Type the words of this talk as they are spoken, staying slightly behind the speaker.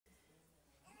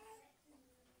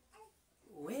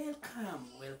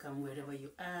welcome wherever you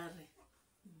are,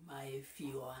 my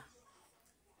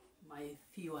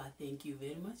viewer. Thank you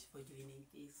very much for joining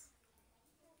this.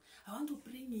 I want to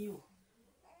bring you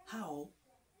how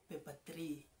paper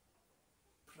 3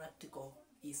 practical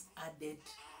is added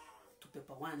to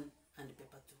paper 1 and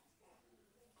paper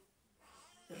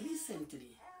 2.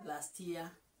 Recently, last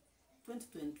year,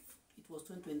 2020, it was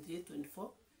 2023,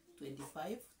 24,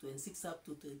 25, 26 up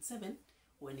to 27,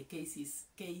 when the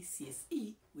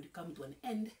KCSE will come to an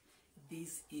end.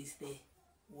 This is the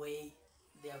way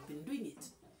they have been doing it.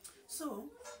 So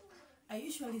I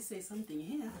usually say something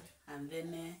here, and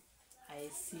then I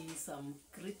see some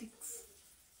critics,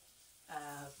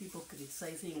 people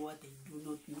criticizing what they do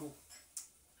not know.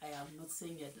 I am not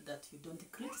saying that you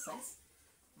don't criticize,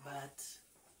 but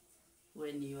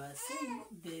when you are saying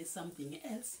there's something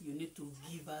else, you need to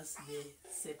give us the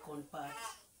second part.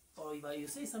 Or if you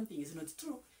say something is not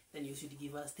true, then you should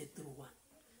give us the true one.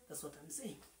 That's what I'm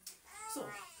saying. So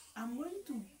I'm going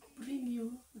to bring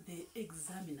you the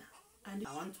examiner, and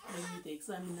I want to bring you the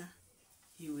examiner.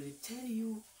 He will tell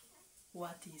you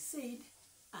what he said,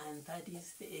 and that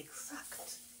is the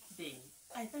exact thing.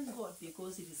 I thank God,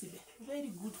 because it is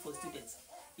very good for students.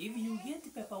 If you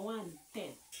get paper 1,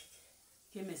 10,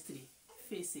 chemistry,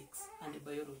 physics and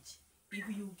biology, if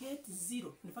you get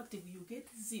 0, in fact if you get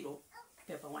 0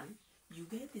 paper 1, you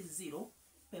get 0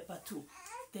 paper 2,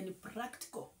 then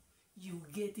practical you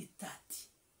get 30.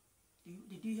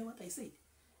 Did you hear what I said?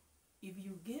 If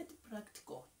you get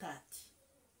practical 30,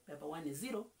 paper 1 is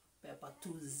 0, paper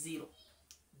 2 is 0,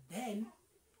 then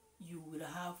you will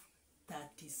have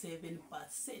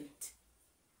 37%.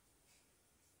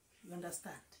 You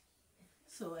understand?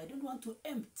 So I don't want to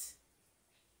empty.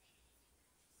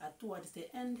 Towards the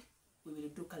end, we will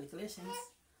do calculations,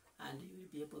 and you will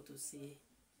be able to see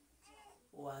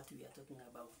what we are talking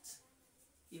about.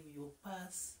 If you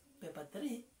pass paper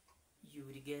 3, you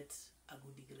will get a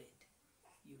good grade.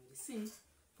 You will see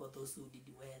for those who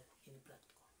did well in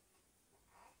practical.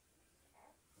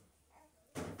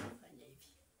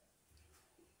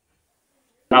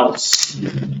 Now,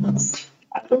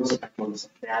 and also controls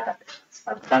the other papers,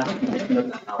 but that is not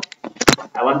allowed.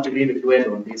 I want to leave it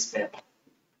well on this paper.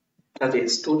 That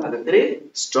is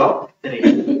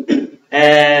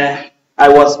 2003/3. I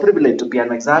was privileged to be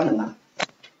an examiner.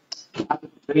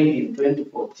 In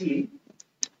 2014,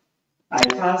 I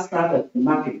first started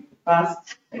marking the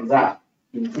first exam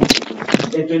in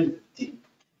 2015.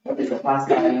 That is the first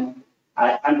time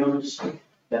I handled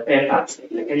the papers,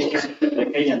 the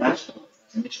Kenya National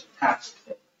Examination Cash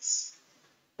papers.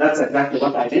 That's exactly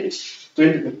what I did. I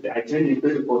trained in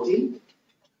 2014.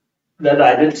 Then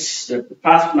I did the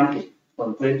first marking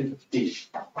from 2015.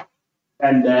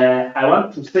 And I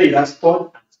want to say that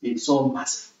sport has been so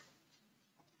massive.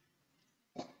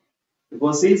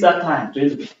 Because since that time,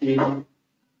 2015,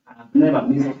 I've never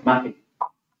missed marking.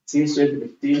 Since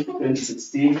 2015,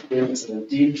 2016,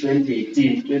 2017,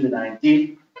 2018,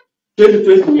 2019,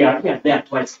 2020, we are here and there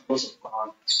twice because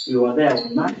of we were there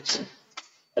on March.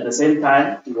 At the same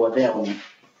time, we were there on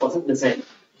the same.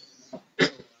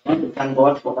 I want to thank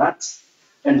God for that.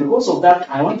 And because of that,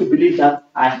 I want to believe that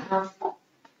I have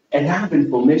enough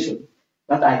information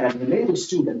that I can relate to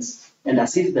students and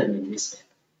assist them in this.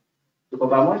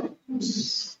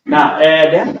 Now,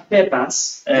 the other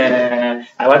papers, I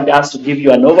want us to give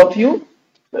you an overview.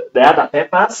 The other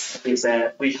papers is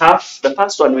we have the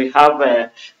first one. We have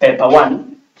paper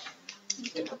 1.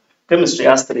 Chemistry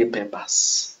has 3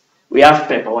 papers. We have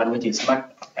paper 1, which is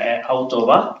marked out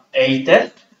over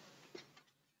 80.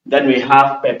 Then we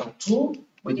have paper 2,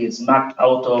 which is marked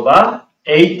out over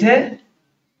 80.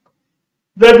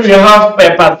 Then we have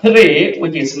paper 3,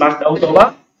 which is marked out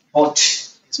over 40.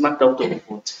 It's marked out over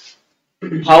 40.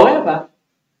 However,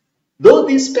 though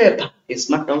this paper is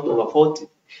marked out over 40,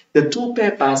 the 2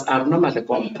 papers are normally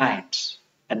combined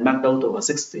and marked out over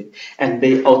 60, and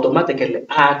they automatically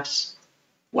add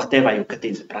whatever you get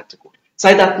in the practical.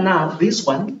 So that now this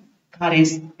one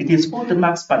carries, it is 40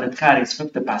 marks, but it carries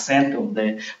 50%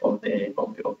 of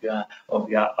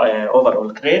your overall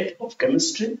grade of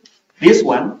chemistry. This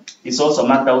one is also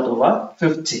marked out over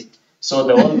 50. So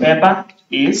the whole paper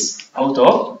is out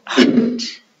of 100.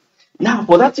 Now,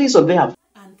 for that reason, they have.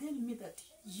 And tell me that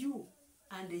you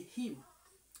and him,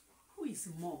 who is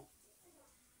more?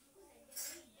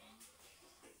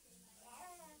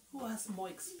 Who has more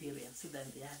experience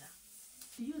than the other?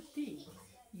 Do you think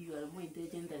you are more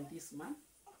intelligent than this man?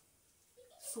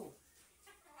 So,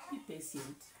 be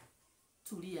patient.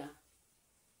 Tulia,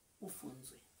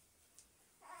 ufunzwe.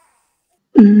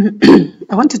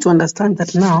 I want you to understand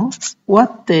that now,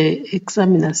 what the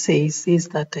examiner says is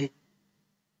that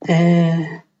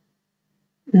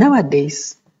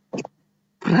Nowadays,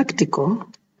 practical,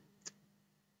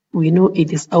 we know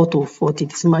it is out of 40,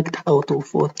 it is marked out of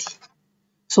 40.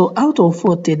 So out of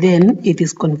 40, then it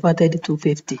is converted to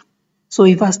 50. So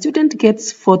if a student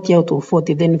gets 40 out of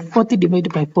 40, then 40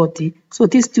 divided by 40, so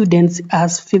this student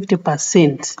has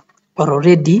 50%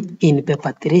 already in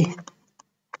paper 3.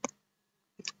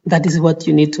 That is what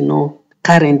you need to know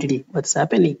currently, what's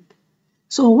happening.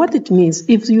 So what it means,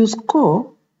 if you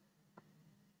score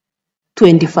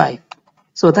 25,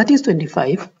 so that is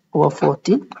 25 over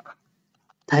 40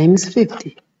 times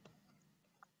 50.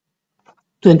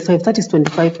 25, that is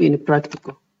 25 in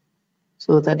practical.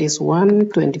 So that is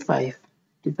 125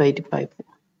 divided by 4.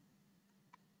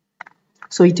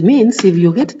 So it means if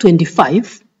you get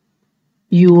 25,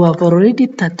 you have already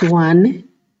 31,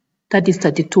 that is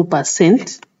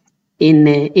 32%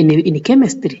 in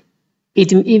chemistry.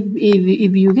 If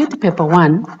you get paper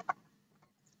 1,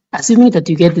 assuming that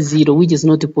you get 0, which is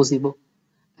not possible.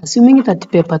 Assuming that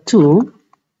paper 2,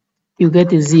 you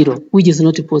get 0, which is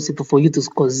not possible for you to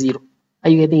score 0. Are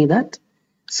you getting that?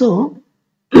 So,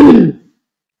 and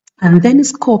then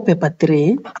score paper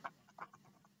 3,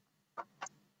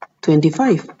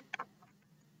 25.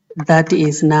 That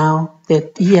is now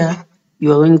that here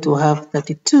you are going to have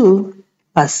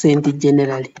 32%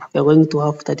 generally. You are going to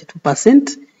have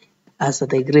 32% as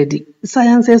the grade.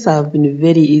 Sciences have been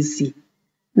very easy.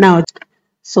 Now,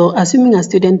 so assuming a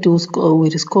student will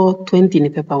score 20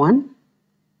 in paper 1,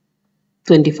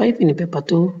 25 in paper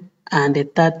 2, and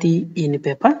 30 in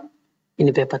paper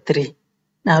 3.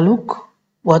 Now look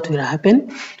what will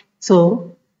happen.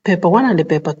 So paper 1 and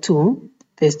paper 2,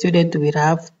 the student will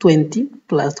have 20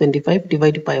 plus 25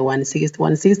 divided by 160.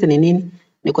 160 ni nini?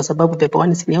 Ni kwa sababu paper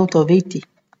 1 ni out of 80.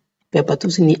 Paper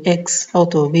 2 ni x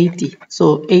out of 80.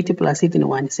 So 80 plus 80 ni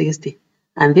 160.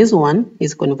 And this one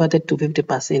is converted to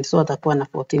 50%. So atakuwa na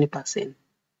 14%.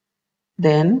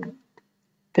 Then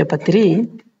paper 3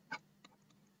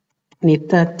 ni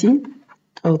 30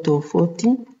 out of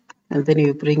 40. And then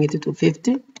you bring it to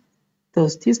 50.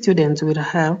 Those students will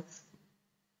have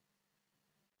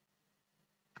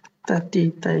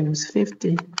 30 times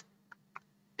 50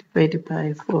 divided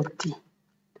by 40.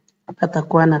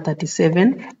 Atakuwa na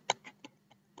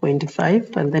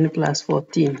 37.5 and then plus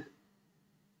 14.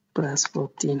 Plus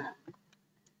 14.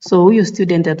 So huyu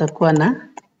student atakuwa na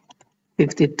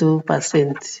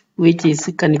 52%, which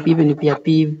is can be even be a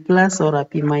P plus or a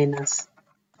P minus.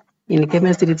 In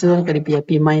chemistry, it can be a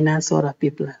P minus or a P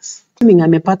plus. Assuming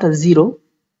amepata 0,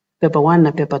 paper 1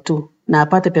 na paper 2, na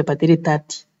apate paper 3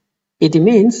 30. It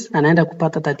means anaenda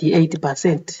kupata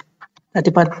 38%.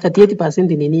 38%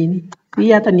 ni nini?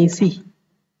 Hii hata ni C.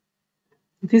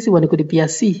 This one could be a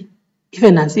C,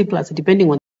 even a C plus, depending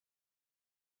on